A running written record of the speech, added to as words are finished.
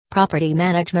Property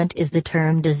management is the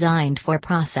term designed for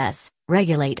process,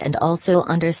 regulate and also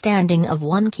understanding of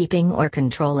one keeping or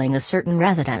controlling a certain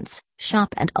residence,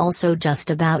 shop and also just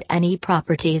about any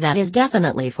property that is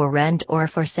definitely for rent or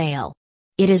for sale.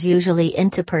 It is usually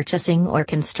into purchasing or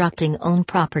constructing own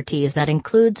properties that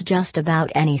includes just about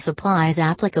any supplies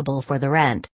applicable for the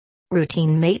rent.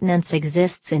 Routine maintenance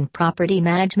exists in property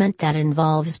management that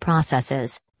involves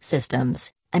processes, systems,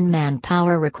 and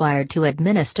manpower required to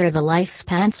administer the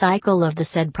lifespan cycle of the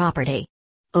said property.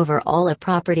 Overall, a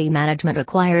property management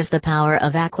requires the power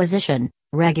of acquisition,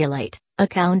 regulate,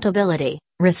 accountability,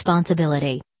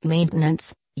 responsibility,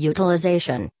 maintenance,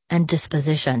 utilization, and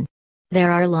disposition.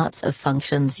 There are lots of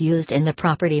functions used in the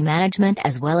property management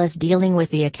as well as dealing with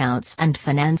the accounts and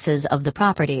finances of the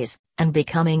properties, and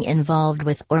becoming involved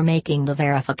with or making the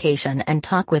verification and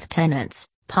talk with tenants,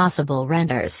 possible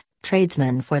renters,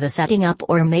 tradesmen for the setting up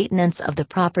or maintenance of the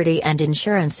property and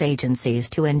insurance agencies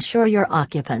to insure your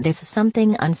occupant if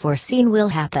something unforeseen will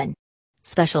happen.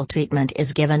 Special treatment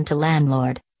is given to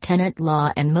landlord, tenant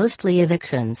law and mostly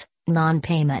evictions,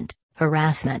 non-payment,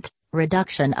 harassment,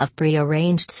 reduction of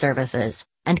pre-arranged services,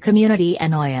 and community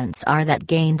annoyance are that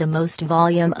gain the most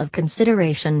volume of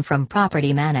consideration from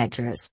property managers.